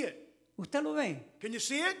see it. ¿Usted lo ve? Can you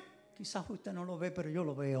see it? Quizás usted no lo ve, pero yo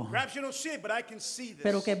lo veo. Perhaps you don't see it, but I can see this.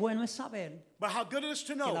 Pero qué bueno es saber But how good it is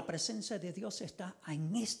to que la know presencia de Dios está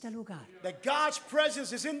en este lugar. that God's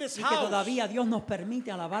presence is in this Y que house. todavía Dios nos permite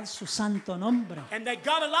alabar su santo nombre. And that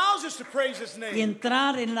God allows us to praise his Y name.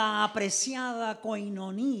 entrar en la apreciada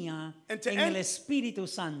coinonía And to en el Espíritu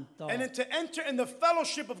Santo. And then to enter in the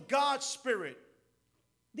fellowship of God's Spirit.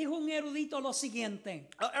 Dijo un erudito lo siguiente.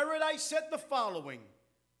 Erudite said the following.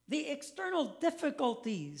 The external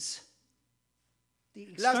difficulties.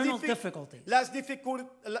 The Las external difi- difficulties. las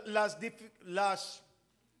Dificultades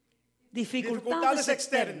dificultades externas,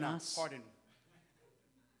 externas. pardon,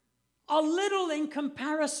 A little in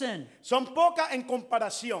comparison son pocas en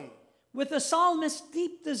comparación with the psalmist's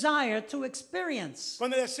deep desire to experience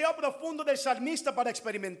con el deseo profundo del salmista para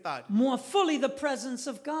experimentar more fully the presence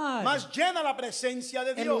of God. más llena la presencia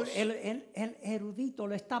de Dios. El erudito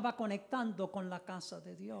lo estaba conectando con la casa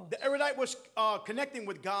de Dios. The erudite was connecting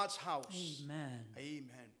with God's house. Amen.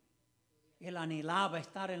 Amen. Él anhelaba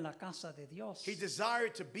estar en la casa de Dios He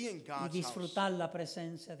desired to be in y God's house disfrutar la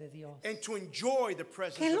presencia de Dios. and to enjoy the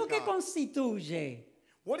presence ¿Qué es lo of que God. constituye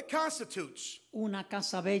What constitutes una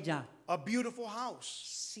casa bella? a beautiful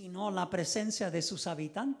house? Sino la presencia de sus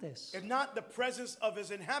habitantes. If not the presence of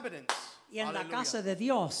his inhabitants. Y en la Hallelujah. casa de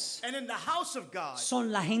Dios And in the house of God,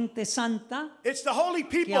 son la gente santa it's the holy que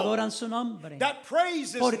people adoran su nombre. that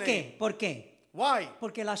praise his ¿Por name. qué? ¿Por qué? Why?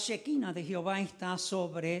 Porque la Shekinah de Jehová está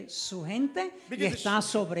sobre su gente y Because está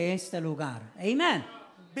sobre este lugar. Amen.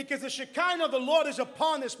 Because the Shekinah of the Lord is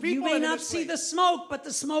upon his You people may and in not this see the place. smoke, but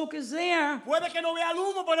the smoke is there. Puede que no vea el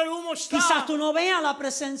humo, pero el humo está. Quizás tú no veas la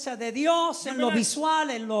presencia de Dios en may lo not- visual,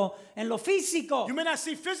 en lo físico. You may not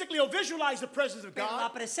see physically or visualize the presence of Pero la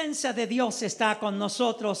God, presencia de Dios está con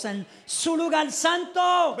nosotros en su lugar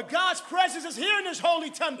santo. but God's presence is here in his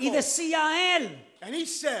holy temple. Y decía él, And he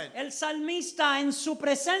said, el salmista, en su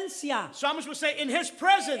presencia, Psalmist would say, in his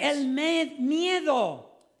presence, el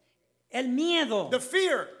miedo, the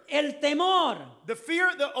fear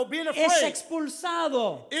of being es afraid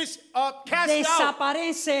expulsado, is cast out.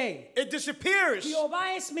 desaparece. It disappears.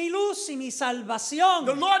 Jehová es mi luz y mi salvación.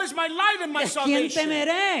 The Lord is my light and my ¿De quién salvation.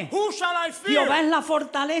 temeré? Who shall I Jehová fear? es la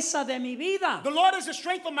fortaleza de mi vida. The Lord is the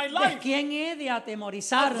strength of my ¿De life. quién he de Of whom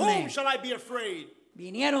atemorizarme? shall I be afraid?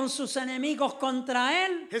 Vinieron sus enemigos contra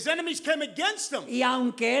él His enemies came against him. y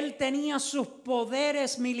aunque él tenía sus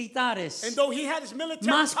poderes militares, And though he had his military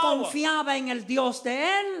más power, confiaba en el Dios de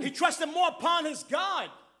he él trusted more upon his God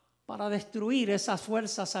para destruir esas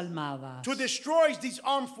fuerzas armadas. to destroy these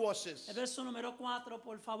armed forces. El verso número 4,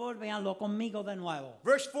 por favor, véanlo conmigo de nuevo.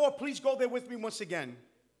 Verse 4, please go there with me once again.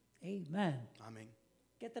 Amen. Amen.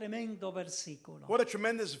 Qué tremendo versículo. What a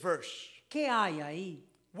tremendous verse. ¿Qué hay ahí?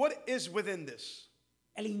 What is within this?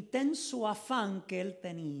 El intenso afán que él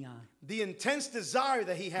tenía. The intense desire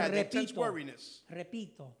that he had, the intense worriness.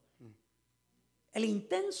 Repito. El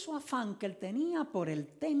intenso afán que él tenía por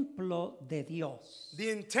el templo de Dios.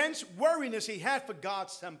 The intense worriness he had for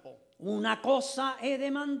God's temple. Una cosa he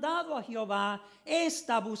demandado a Jehová,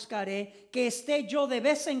 esta buscaré, que esté yo de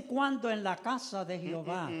vez en cuando en la casa de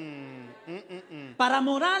Jehová, para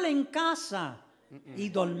morar en casa y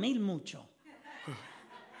dormir mucho.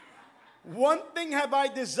 One thing have I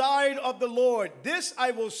desired of the Lord, this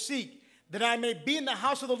I will seek, that I may be in the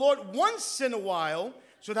house of the Lord once in a while,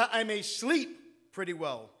 so that I may sleep pretty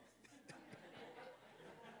well.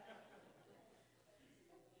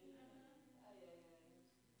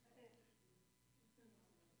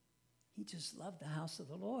 He just loved the house of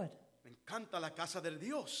the Lord. Me encanta la casa de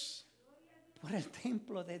Dios. Por el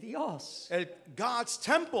templo de Dios. God's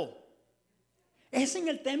temple. Es en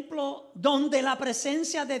el templo donde la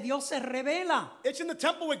presencia de Dios se revela. It's in the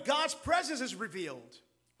temple where God's presence is revealed.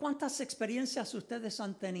 ¿Cuántas experiencias ustedes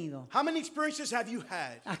han tenido How many experiences have you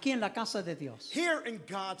had aquí en la casa de Dios? here in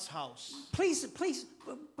God's house? Please,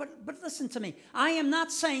 but listen to me. I am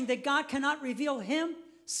not saying that God cannot reveal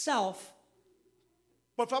himself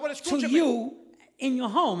Por favor, to escúcheme. you in your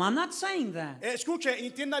home. I'm not saying that. Escuche,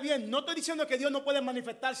 entienda bien. No estoy diciendo que Dios no puede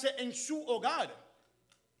manifestarse en su hogar.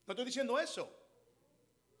 No estoy diciendo eso.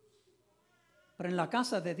 Pero en la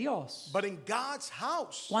casa de Dios, But in God's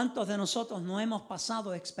house. ¿cuántos de nosotros no hemos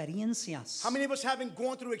pasado experiencias? How many of us haven't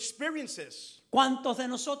gone through experiences? ¿Cuántos de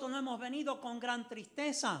nosotros no hemos venido con gran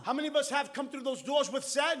tristeza? How many of us have come through those doors with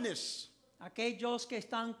sadness? Aquellos que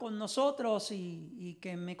están con nosotros y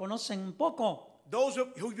que me conocen un poco, Those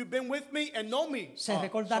who have been with me and know me. se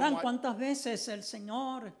recordarán somewhat. cuántas veces el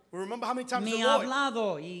Señor Remember how many times me the ha Lord,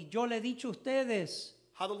 hablado y yo le he dicho a ustedes,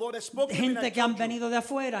 how the Lord has spoken to me. and I gente que han told you. venido de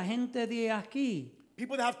afuera, gente de aquí.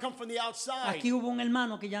 People that have come from the outside. Aquí hubo un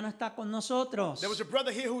hermano que ya no está con nosotros. There was a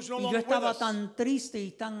brother here who's no Y yo longer with estaba us. tan triste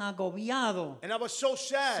y tan agobiado. And I was so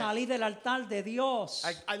sad. Salí del altar de Dios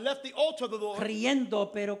I left the altar of the Lord.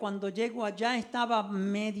 riendo, pero cuando llego allá estaba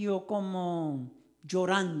medio como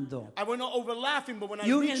llorando. I went over laughing, but when I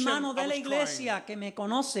Y un reached him, hermano de I la was iglesia que me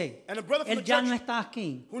conoce, And a brother from él the ya church- no está aquí.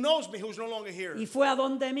 crying. Who knows me, who's no longer here. Y fue a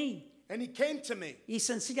donde mí And he came to me. y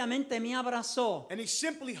sencillamente me abrazó And he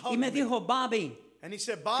simply y hugged me me. dijo, Bobby, And he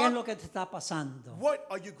said, ¿qué es lo Bob, que te está pasando? what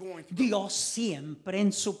are you going through? Dios siempre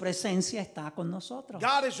en su presencia está con nosotros.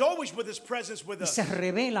 God is always with his presence with Y us. se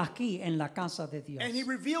revela aquí en la casa de Dios. And he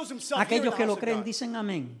reveals himself here in Aquellos the que house lo of creen God. dicen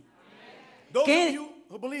amén. Those ¿Qué? of you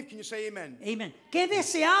who believe, can you say amen? Amén. ¿Qué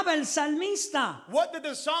deseaba el salmista? What did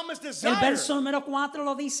the psalmist El desire? verso número 4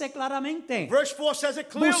 lo dice claramente. Verse 4 says it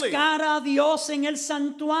clearly. Buscar a Dios en el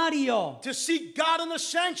santuario. To seek God in the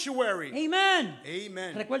sanctuary. Amén.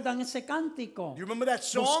 Amen. ¿Recuerdan ese cántico? You remember that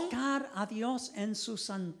song? Buscar a Dios en su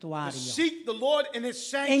santuario. Seek the Lord in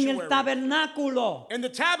his En el sanctuary. tabernáculo. In the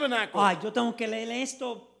tabernacle. Ay, yo tengo que leer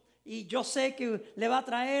esto Y yo sé que le va a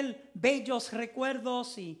traer bellos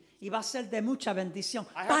recuerdos y va a ser de mucha bendición.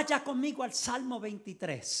 Vaya conmigo al Salmo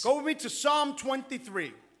 23. Go with me to Psalm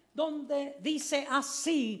 23, Donde dice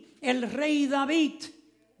así el rey David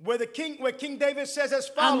where King David says as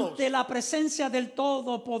follows. ante la presencia del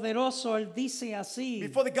Todopoderoso, él dice así: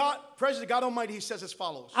 Before the presence of God Almighty, he says as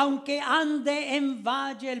follows. aunque ande en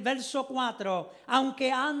valle, el verso 4,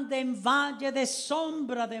 aunque ande en valle de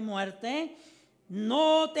sombra de muerte,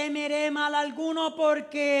 no temeré mal alguno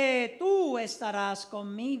porque tú estarás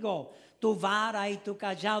conmigo. Tu vara y tu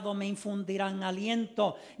callado me infundirán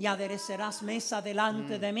aliento y aderecerás mesa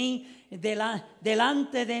delante de mí,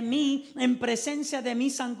 delante de mí, en presencia de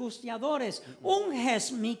mis angustiadores.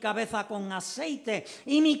 Unges mi cabeza con aceite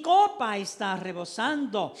y mi copa está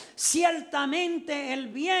rebosando. Ciertamente el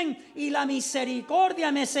bien y la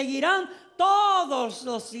misericordia me seguirán todos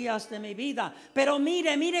los días de mi vida. Pero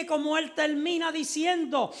mire cómo él termina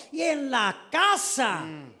diciendo: y en la casa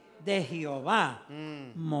de Jehová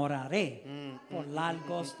moraré por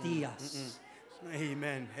largos días.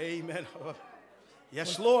 Amen. Amen.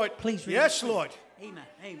 Yes, Lord. Please read Yes, it. Lord. Amen.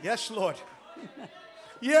 Amen. Yes, Lord.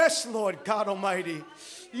 Yes, Lord God Almighty.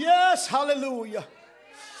 Yes, hallelujah.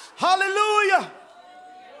 Hallelujah.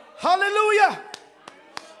 Hallelujah.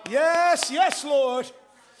 Yes, yes, Lord.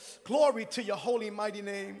 Glory to your holy, mighty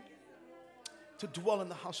name. To dwell in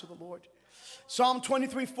the house of the Lord. Psalm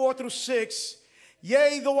 23, 4 through 6.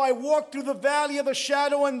 Yea, though I walk through the valley of the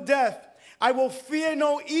shadow and death, I will fear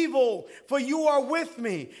no evil, for you are with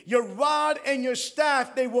me. Your rod and your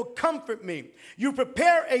staff, they will comfort me. You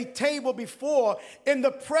prepare a table before in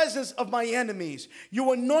the presence of my enemies.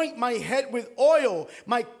 You anoint my head with oil.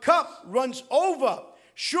 My cup runs over.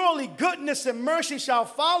 Surely goodness and mercy shall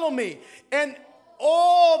follow me, and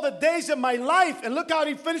all the days of my life. And look how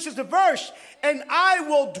he finishes the verse. And I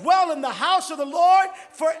will dwell in the house of the Lord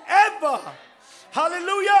forever.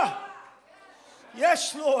 Hallelujah.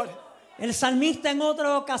 Yes, Lord. El salmista en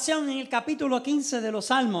otra ocasión, en el capítulo 15 de los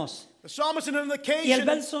Salmos, The psalmist in an y el occasion,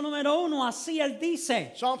 verso número 1, así él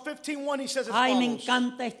dice: Psalm 15:1, he says as ay, me follows.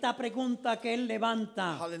 encanta esta pregunta que él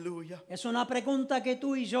levanta. Hallelujah. Es una pregunta que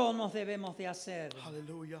tú y yo nos debemos de hacer.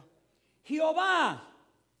 Hallelujah. Jehová,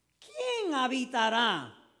 ¿quién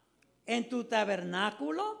habitará en tu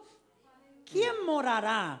tabernáculo? ¿Quién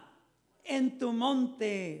morará en tu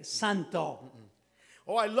monte santo?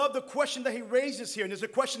 Oh, I love the question that he raises here, and it's a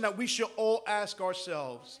question that we should all ask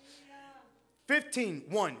ourselves.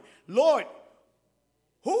 15:1. Lord,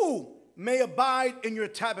 who may abide in your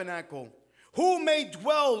tabernacle? Who may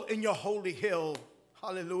dwell in your holy hill?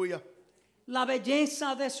 Hallelujah. La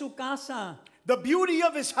belleza de su casa. The beauty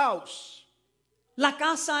of his house. La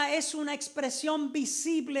casa es una expresión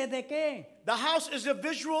visible de qué? The house is a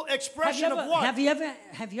visual Have you expression ever, of what?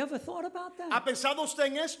 have you ever thought about that? ¿Ha pensado usted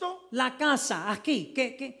en esto? La casa, aquí,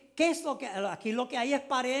 ¿qué es lo que aquí lo que hay es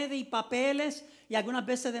paredes y papeles y algunas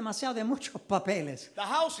veces demasiado de muchos papeles? The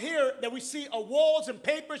house here that we see are walls and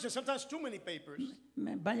papers, and sometimes too many papers.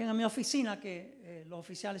 Vayan a mi oficina que los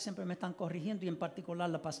oficiales siempre me están corrigiendo y en particular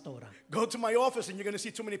la pastora. Go to my office and you're going to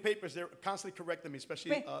see too many papers. They're constantly correcting me,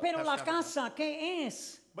 especially. Pero la Pastor. casa, ¿qué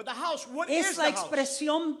es? But the house, what Es is la the house?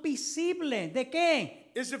 expresión visible de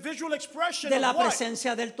qué? It's the visual expression De of la what?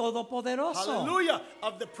 presencia del Todopoderoso. Hallelujah.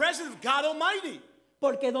 Of the presence of God Almighty.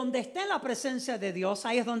 Porque donde esté la presencia de Dios,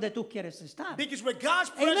 ahí es donde tú quieres estar. Because where God's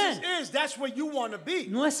presence Amen. is, that's where you want to be.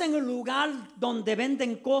 No es en el lugar donde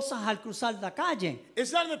venden cosas al cruzar la calle.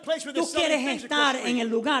 It's not in the place where Tú they're selling quieres things across estar the en street. el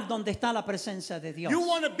lugar donde está la presencia de Dios. You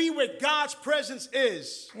want to be where God's presence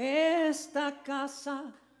is. Esta casa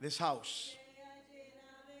This house.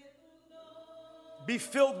 Be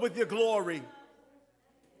filled with your glory.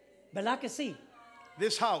 ¿verdad que sí?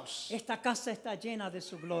 This house Esta casa está llena de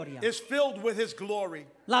su gloria. is filled with his glory.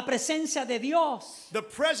 La presencia de Dios, The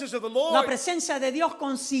presence of the la Lord. presencia de Dios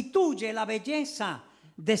constituye la belleza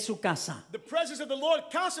de su casa. The presence of the Lord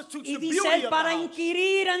constitutes Y the dice beauty él of para the house.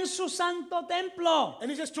 inquirir en su santo templo. And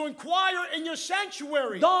he says to inquire in your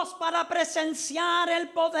sanctuary. 2, para presenciar el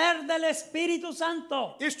poder del Espíritu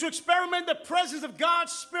Santo. Is to experiment the presence of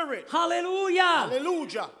God's Spirit. Aleluya.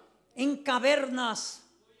 Hallelujah. En cavernas,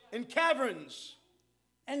 In caverns.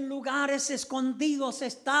 en lugares escondidos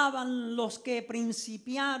estaban los que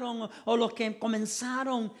principiaron o los que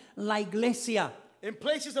comenzaron la iglesia. In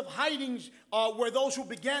places of hidings were those who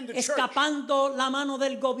began the church. escapando la mano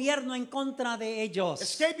del gobierno en contra de ellos.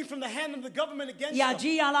 Escaping from the hand of the government against Y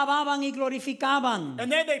allí alababan y glorificaban. them.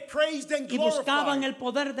 And then they praised and Y buscaban glorified. el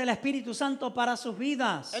poder del Espíritu Santo para sus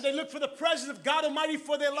vidas. And they looked for the presence of God Almighty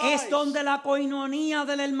for their lives. Es donde la coinonía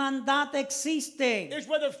de la hermandad existe. It's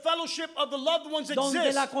where the fellowship of the loved ones Donde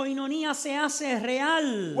la exists. coinonía se hace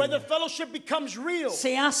real. Where the fellowship becomes real.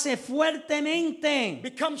 Se hace fuertemente.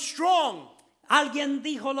 Becomes strong. Alguien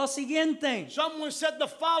dijo lo siguiente. Someone said the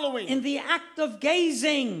following. In the act of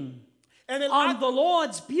gazing En el on the acto,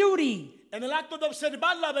 Lord's beauty, en el acto de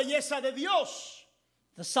observar la belleza de Dios,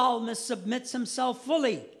 the psalmist submits himself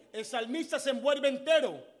fully el salmista se envuelve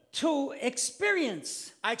entero to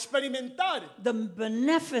experience a experimentar the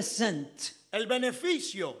beneficent, el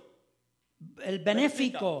beneficio. el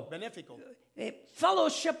benéfico Benéfico.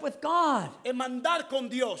 fellowship with God. Hermandar con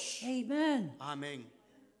Dios. Amen. Amén.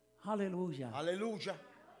 Aleluya. Aleluya.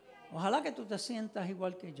 Ojalá que tú te sientas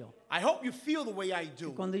igual que yo. I hope you feel the way I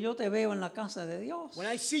do. Cuando yo te veo en la casa de Dios, When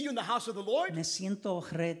I see you in the house of the Lord, me siento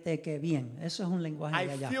rete que bien. Eso es un lenguaje I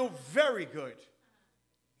de allá. feel very good.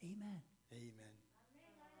 Amen. Amen.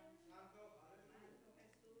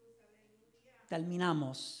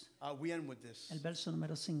 Terminamos We end with this. el verso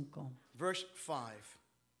número 5. Verse 5.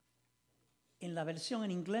 En la versión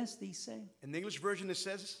en inglés dice, In the English version it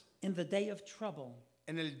says, in the day of trouble,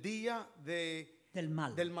 en el día del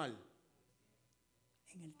mal. del mal.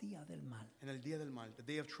 En el día del mal. En el día del mal. The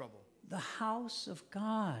day of trouble. The house of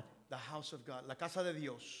God. The house of God. La casa de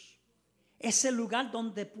Dios. Es el lugar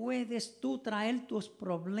donde puedes tú traer tus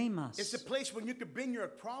problemas. It's a place where you can bring your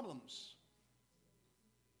problems.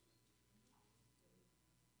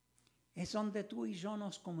 Es donde tú y yo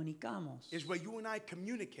nos comunicamos It's where you and I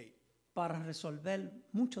communicate para resolver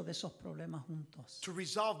muchos de esos problemas juntos. to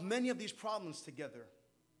resolve many of these problems together.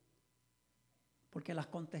 Porque las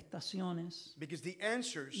contestaciones Because the y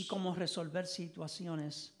answers cómo resolver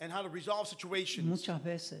situaciones and how to resolve situations, muchas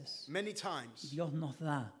veces many times, Dios nos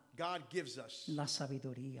da God gives us la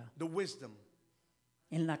sabiduría. the wisdom.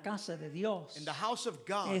 En la casa de Dios In the house of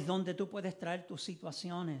God es donde tú puedes traer tus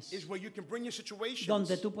situaciones, is where you can bring your situations.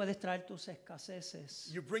 donde tú puedes traer tus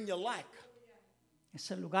escaseces. You bring your lack. Es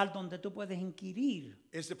el lugar donde tú puedes inquirir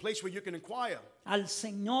It's the place where you can inquire al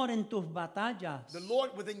Señor en tus batallas. the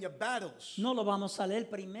Lord within your battles. No lo vamos a leer,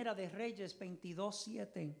 Primera de Reyes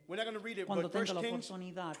 22:7, We're not going to read it, cuando but tenga 1 la Kings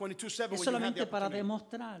oportunidad. 22:7 Es when you have the solamente para opportunity.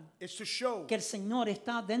 demostrar It's to show que el Señor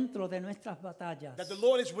está dentro de nuestras batallas. that the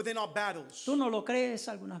Lord is within our battles. Tú no lo crees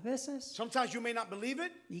algunas veces Sometimes you may not believe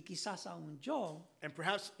it, y quizás aún yo, and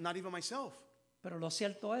perhaps not even myself. pero lo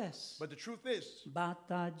cierto es, But the truth is,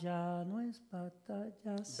 batalla no es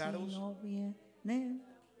batalla si Battles- no viene,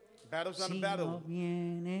 battle's not a si no battle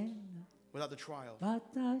viene. without the trial.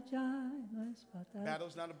 Batalla no es batalla.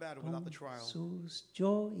 Battle's not a battle without the Con trial. Jesús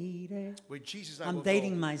yo iré. With Jesus I I'm will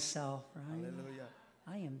dating go. myself, right? Hallelujah.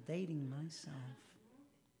 I am dating myself.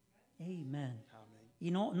 Amen. Amen. Y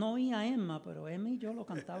no oí a Emma, pero Emma y yo lo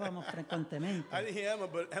cantábamos I frecuentemente. didn't hear Emma,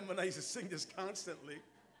 but Emma and I used to sing this constantly.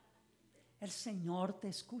 El Señor te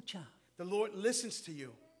escucha. The Lord listens to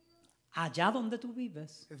you. Allá donde tú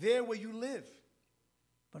vives, There where you live.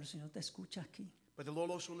 pero el Señor te escucha aquí. But the Lord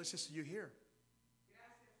also listens to you here.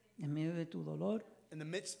 En medio de tu dolor, In the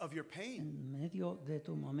midst of your pain. en medio de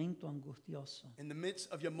tu momento angustioso. In the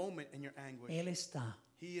midst of your moment and your anguish. Él está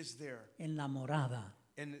He is there en la morada,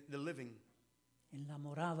 in the living, en la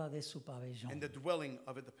morada de su pabellón. in the dwelling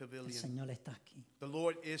of it, the El pavilion. Señor está aquí. The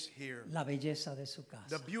Lord is here. La belleza de su The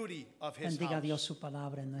casa. beauty of His Bendiga a Dios house. su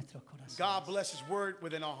palabra en nuestros corazones. God bless His word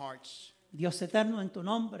within our hearts. Dios eterno, en tu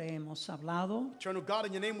nombre hemos hablado. Eternal God,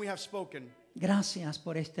 in your name we have spoken. Gracias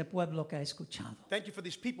por este pueblo que ha escuchado. Thank you for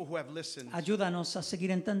these people who have listened. Ayúdanos a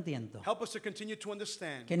seguir entendiendo Help us to continue to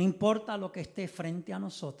understand. que no importa lo que esté frente a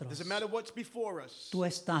nosotros, Doesn't matter what's before us. tú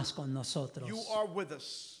estás con nosotros. You are with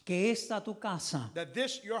us. Que esta tu casa, That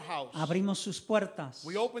this, your house, abrimos sus puertas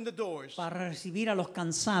we open the doors para recibir a los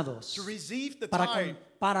cansados, to receive the para, tired,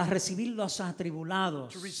 para recibir los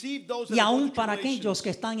atribulados to receive those y that are aún going through para tribulations, aquellos que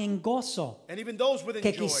están en gozo, and even those within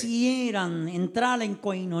que joy, quisieran entrar en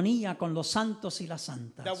coinonía con los santos y las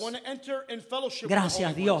santas. that want to enter in fellowship Gracias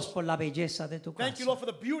with the Dios holy ones. por la belleza de tu Thank you, casa. Lord, for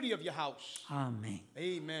the beauty of your house. Amén.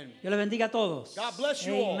 Amen. Dios le bendiga a todos. God bless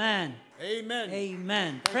you all. Amen. Amen.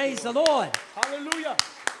 Amen. Thank Praise you, the Lord. Hallelujah.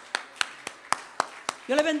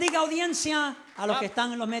 Dios le bendiga, audiencia, a los que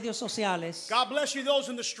están en los medios sociales. God bless you, those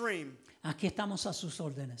in the stream. Aquí estamos a sus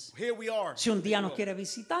órdenes. Here we are. Si un día nos quiere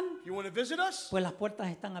visitar, If you want to visit us, pues las puertas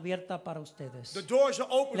están abiertas para ustedes. the doors are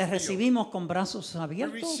open Les for you. recibimos con brazos We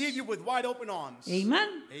abiertos. receive you with wide open arms.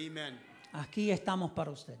 Amen. Amen. Aquí estamos para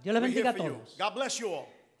usted. Dios le We're here bendiga a for you. todos. God bless you all.